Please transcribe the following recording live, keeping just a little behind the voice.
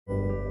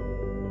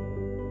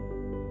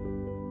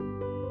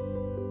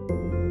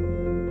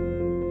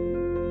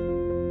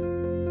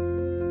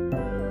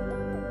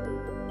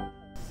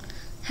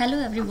Hello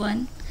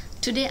everyone.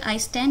 Today I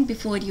stand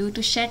before you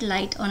to shed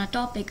light on a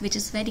topic which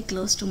is very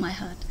close to my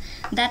heart.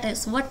 That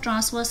is, what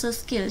transversal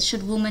skills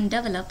should women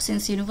develop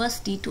since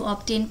university to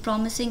obtain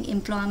promising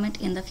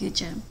employment in the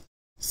future.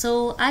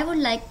 So I would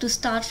like to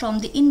start from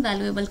the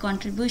invaluable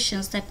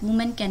contributions that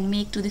women can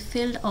make to the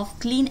field of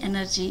clean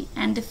energy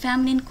and the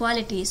feminine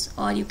qualities,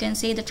 or you can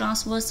say the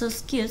transversal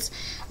skills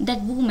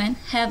that women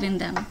have in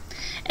them.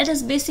 It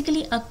is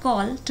basically a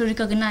call to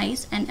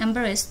recognize and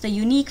embrace the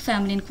unique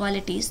feminine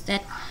qualities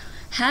that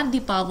have the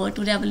power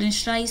to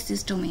revolutionize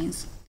these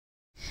domains.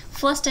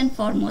 First and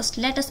foremost,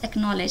 let us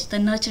acknowledge the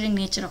nurturing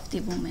nature of the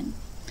woman,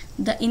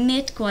 the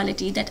innate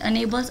quality that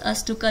enables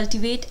us to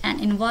cultivate an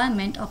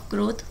environment of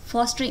growth,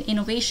 fostering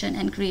innovation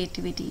and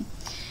creativity.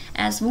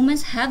 As women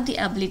have the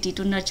ability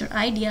to nurture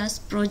ideas,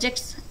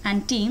 projects,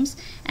 and teams,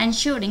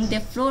 ensuring they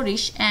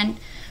flourish and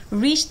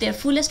reach their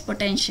fullest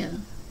potential.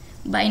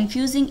 By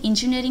infusing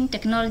engineering,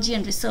 technology,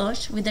 and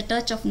research with a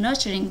touch of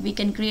nurturing, we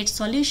can create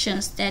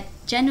solutions that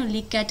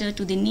genuinely cater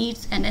to the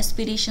needs and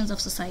aspirations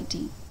of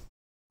society.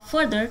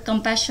 Further,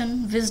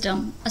 compassion,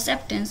 wisdom,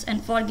 acceptance,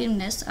 and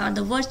forgiveness are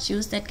the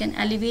virtues that can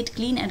elevate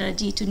clean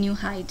energy to new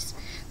heights.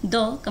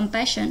 Through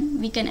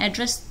compassion, we can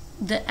address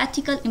the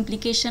ethical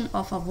implication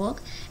of our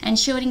work,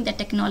 ensuring that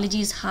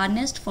technology is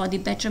harnessed for the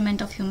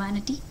betterment of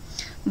humanity.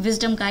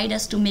 Wisdom guides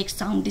us to make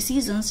sound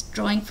decisions,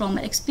 drawing from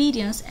our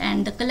experience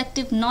and the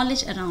collective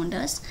knowledge around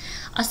us.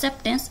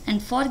 Acceptance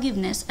and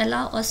forgiveness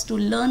allow us to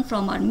learn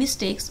from our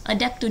mistakes,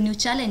 adapt to new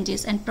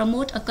challenges, and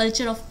promote a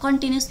culture of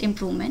continuous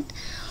improvement.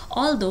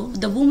 Although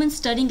the women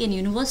studying in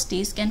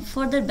universities can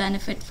further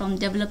benefit from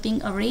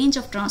developing a range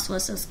of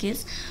transversal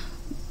skills,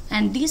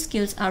 and these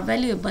skills are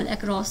valuable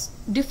across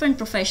different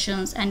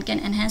professions and can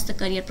enhance the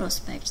career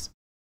prospects.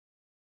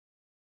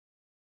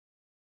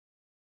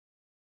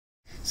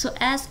 So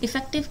as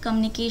effective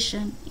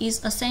communication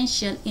is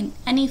essential in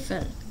any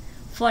field,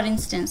 for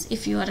instance,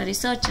 if you are a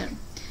researcher,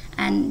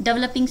 and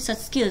developing such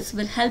skills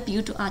will help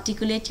you to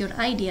articulate your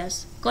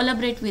ideas,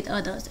 collaborate with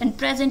others, and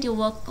present your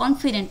work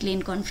confidently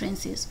in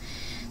conferences.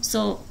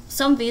 So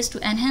some ways to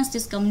enhance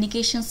these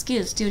communication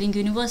skills during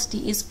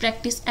university is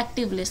practice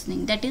active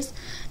listening, that is,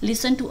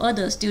 listen to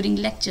others during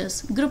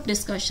lectures, group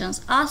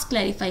discussions, ask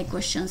clarifying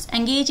questions,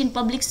 engage in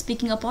public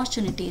speaking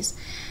opportunities.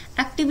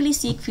 Actively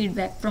seek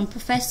feedback from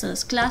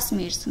professors,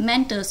 classmates,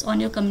 mentors on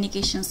your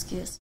communication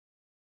skills.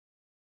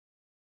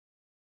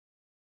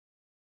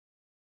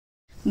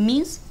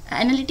 Means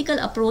analytical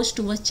approach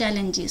towards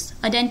challenges,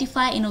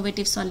 identify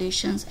innovative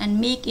solutions, and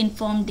make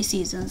informed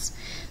decisions.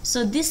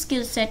 So this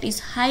skill set is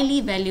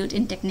highly valued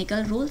in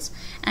technical roles,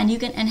 and you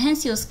can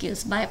enhance your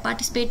skills by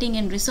participating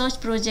in research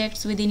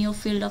projects within your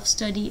field of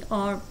study,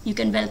 or you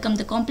can welcome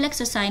the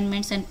complex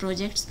assignments and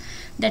projects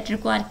that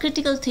require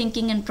critical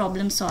thinking and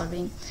problem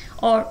solving,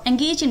 or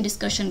engage in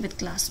discussion with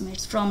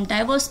classmates from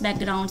diverse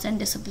backgrounds and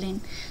discipline.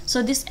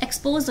 So this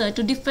exposure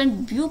to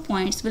different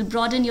viewpoints will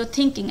broaden your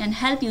thinking and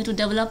help you to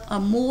develop a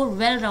more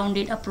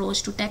well-rounded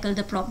approach to tackle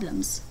the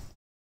problems.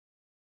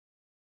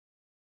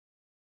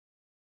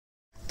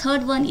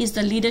 Third one is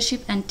the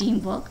leadership and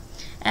teamwork.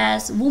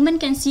 As women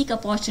can seek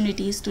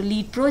opportunities to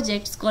lead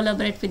projects,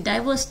 collaborate with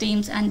diverse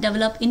teams, and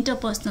develop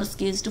interpersonal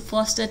skills to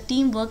foster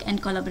teamwork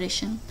and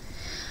collaboration.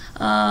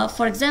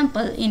 For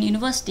example, in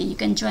university, you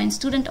can join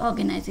student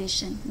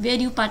organization where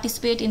you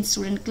participate in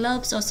student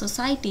clubs or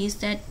societies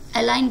that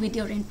align with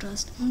your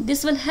interest.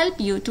 This will help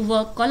you to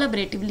work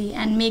collaboratively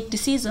and make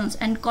decisions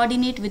and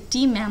coordinate with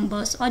team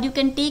members, or you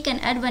can take an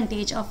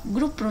advantage of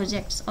group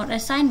projects or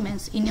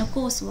assignments in your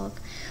coursework,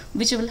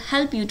 which will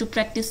help you to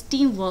practice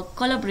teamwork,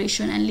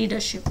 collaboration, and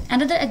leadership.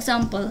 Another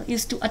example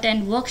is to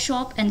attend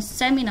workshops and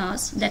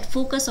seminars that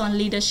focus on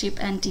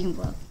leadership and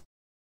teamwork.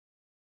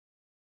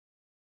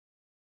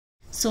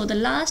 So the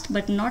last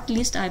but not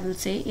least, I will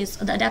say, is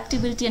the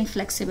adaptability and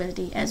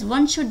flexibility, as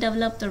one should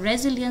develop the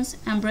resilience,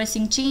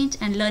 embracing change,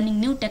 and learning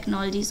new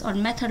technologies or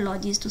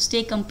methodologies to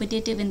stay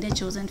competitive in their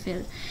chosen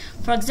field.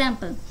 For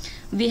example,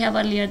 we have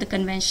earlier the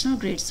conventional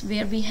grids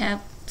where we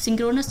have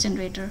synchronous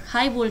generator,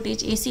 high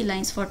voltage AC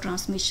lines for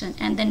transmission,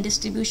 and then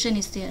distribution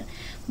is there.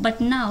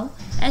 But now,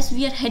 as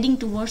we are heading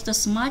towards the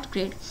smart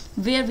grid,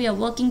 where we are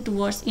working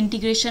towards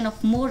integration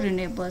of more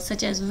renewables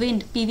such as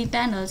wind, PV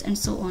panels, and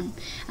so on.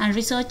 And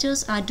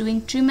researchers are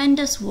doing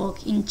tremendous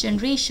work in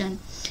generation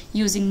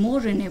using more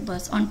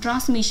renewables, on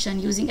transmission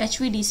using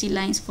HVDC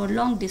lines for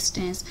long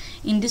distance,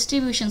 in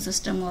distribution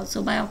system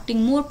also by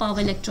opting more power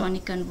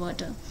electronic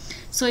converter.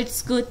 So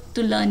it's good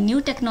to learn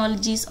new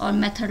technologies or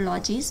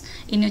methodologies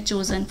in your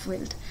chosen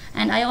field.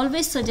 And I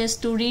always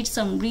suggest to read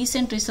some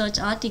recent research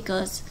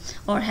articles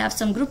or have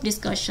some group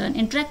discussion,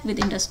 interact with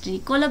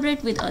industry,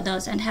 collaborate with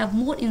others, and have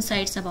more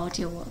insights about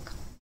your work.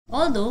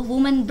 Although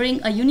women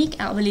bring a unique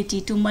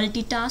ability to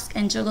multitask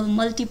and juggle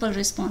multiple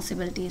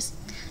responsibilities,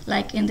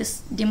 like in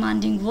this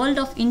demanding world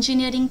of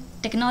engineering,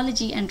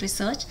 technology, and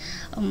research,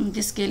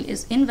 this skill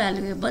is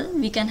invaluable.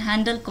 We can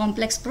handle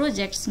complex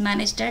projects,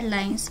 manage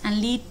deadlines, and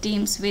lead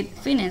teams with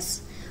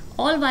finesse.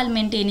 all while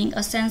maintaining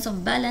a sense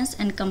of balance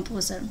and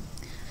composure.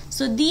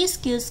 So these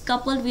skills,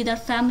 coupled with our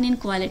feminine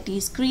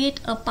qualities,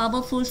 create a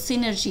powerful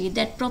synergy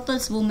that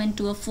propels women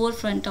to a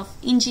forefront of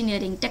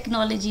engineering,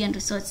 technology, and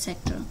research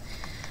sector.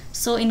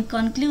 So in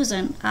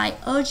conclusion, I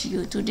urge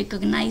you to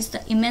recognize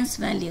the immense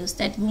values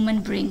that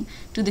women bring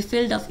to the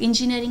field of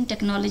engineering,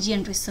 technology,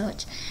 and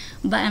research.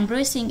 By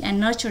embracing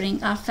and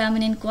nurturing our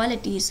feminine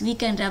qualities, we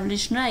can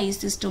revolutionize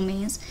these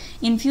domains,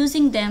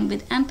 infusing them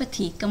with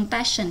empathy,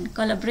 compassion,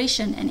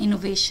 collaboration, and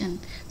innovation.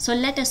 So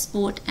let us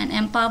support and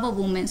empower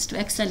women to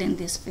excel in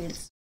these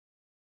fields.